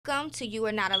Welcome to You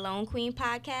Are Not Alone Queen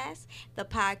podcast, the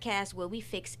podcast where we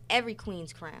fix every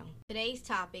queen's crown. Today's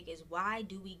topic is why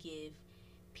do we give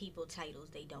people titles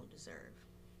they don't deserve?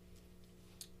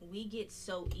 We get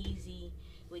so easy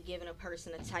with giving a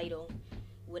person a title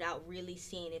without really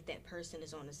seeing if that person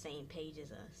is on the same page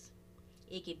as us.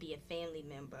 It could be a family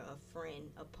member, a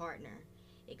friend, a partner,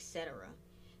 etc.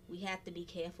 We have to be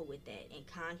careful with that and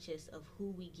conscious of who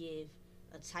we give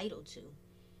a title to,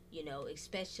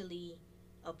 especially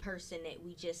a person that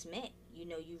we just met.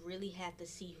 You really have to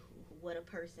see what a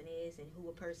person is and who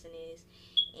a person is,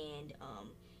 and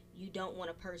you don't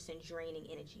want a person draining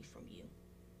energy from you.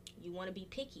 You want to be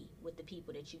picky with the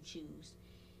people that you choose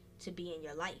to be in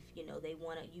your life. You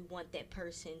want that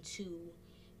person to,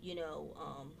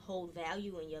 hold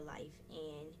value in your life,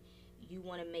 and you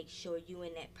want to make sure you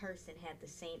and that person have the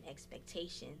same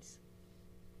expectations.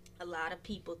 A lot of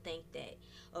people think that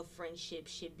a friendship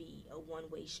should be a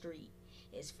one-way street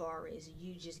as far as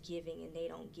you just giving and they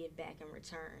don't give back in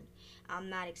return. I'm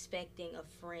not expecting a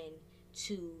friend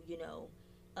to,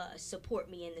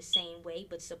 support me in the same way,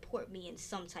 but support me in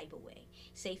some type of way.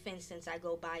 Say, for instance, I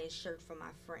go buy a shirt for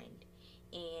my friend,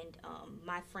 and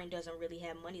my friend doesn't really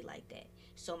have money like that.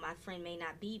 So my friend may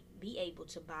not be able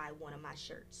to buy one of my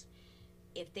shirts.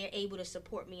 If they're able to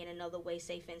support me in another way,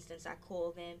 say for instance I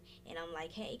call them and I'm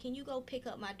like, hey, can you go pick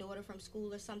up my daughter from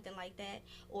school or something like that,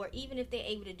 or even if they're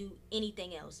able to do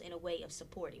anything else in a way of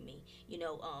supporting me,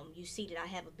 you see that I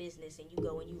have a business and you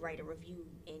go and you write a review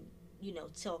and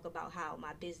talk about how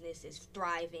my business is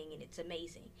thriving and it's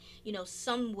amazing,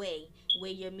 some way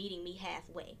where you're meeting me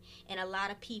halfway. And a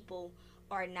lot of people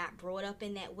are not brought up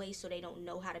in that way, so they don't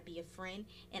know how to be a friend,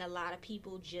 and a lot of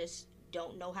people just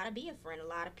don't know how to be a friend. A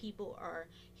lot of people are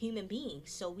human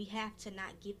beings, so we have to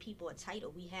not give people a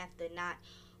title.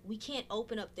 We can't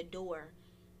open up the door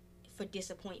for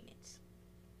disappointments.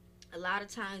 A lot of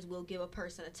times we'll give a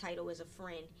person a title as a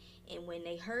friend, and when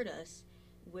they hurt us,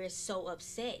 we're so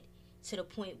upset to the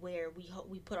point where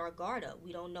we put our guard up.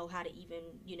 We don't know how to even,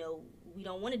 we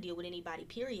don't want to deal with anybody,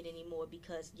 period, anymore,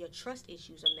 because your trust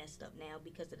issues are messed up now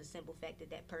because of the simple fact that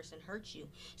that person hurt you.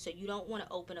 So you don't want to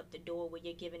open up the door where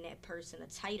you're giving that person a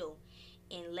title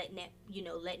and letting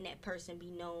that person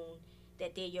be known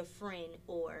that they're your friend,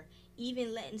 or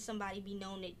even letting somebody be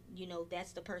known that,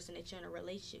 that's the person that you're in a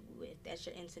relationship with, that's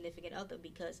your insignificant other,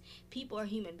 because people are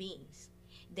human beings.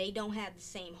 They don't have the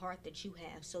same heart that you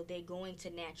have, so they're going to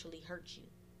naturally hurt you.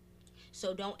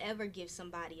 So don't ever give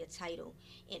somebody a title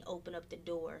and open up the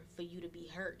door for you to be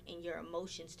hurt and your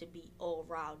emotions to be all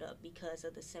riled up because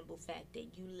of the simple fact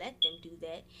that you let them do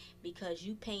that because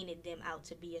you painted them out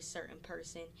to be a certain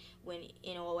person, when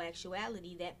in all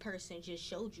actuality that person just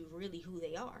showed you really who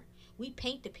they are. We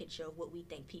paint the picture of what we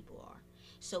think people are,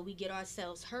 so we get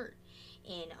ourselves hurt,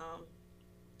 and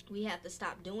we have to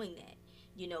stop doing that,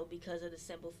 because of the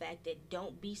simple fact that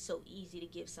don't be so easy to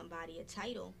give somebody a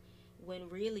title when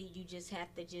really you just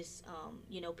have to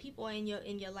people are in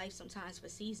your life sometimes for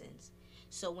seasons.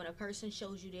 So when a person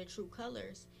shows you their true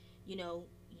colors,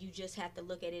 you just have to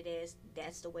look at it as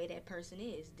that's the way that person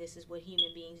is. This is what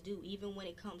human beings do. Even when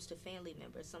it comes to family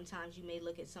members, sometimes you may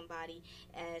look at somebody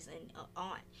as an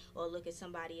aunt, or look at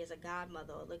somebody as a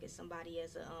godmother, or look at somebody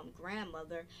as a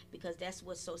grandmother, because that's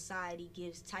what society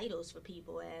gives titles for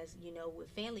people as, with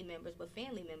family members. But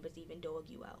family members even dog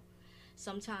you out.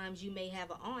 Sometimes you may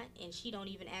have an aunt and she don't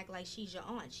even act like she's your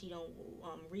aunt. She don't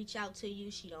reach out to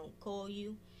you. She don't call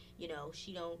you.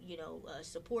 She don't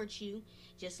support you.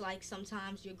 Just like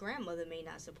sometimes your grandmother may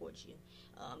not support you.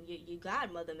 Your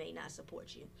godmother may not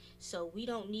support you. So we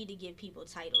don't need to give people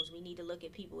titles. We need to look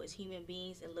at people as human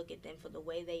beings and look at them for the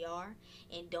way they are,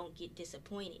 and don't get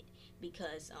disappointed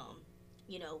because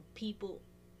people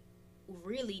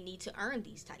really need to earn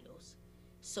these titles.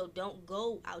 So don't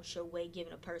go out your way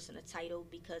giving a person a title,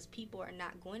 because people are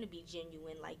not going to be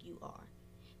genuine like you are.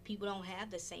 People don't have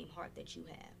the same heart that you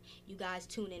have. You guys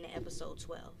tune in to episode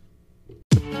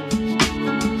 12.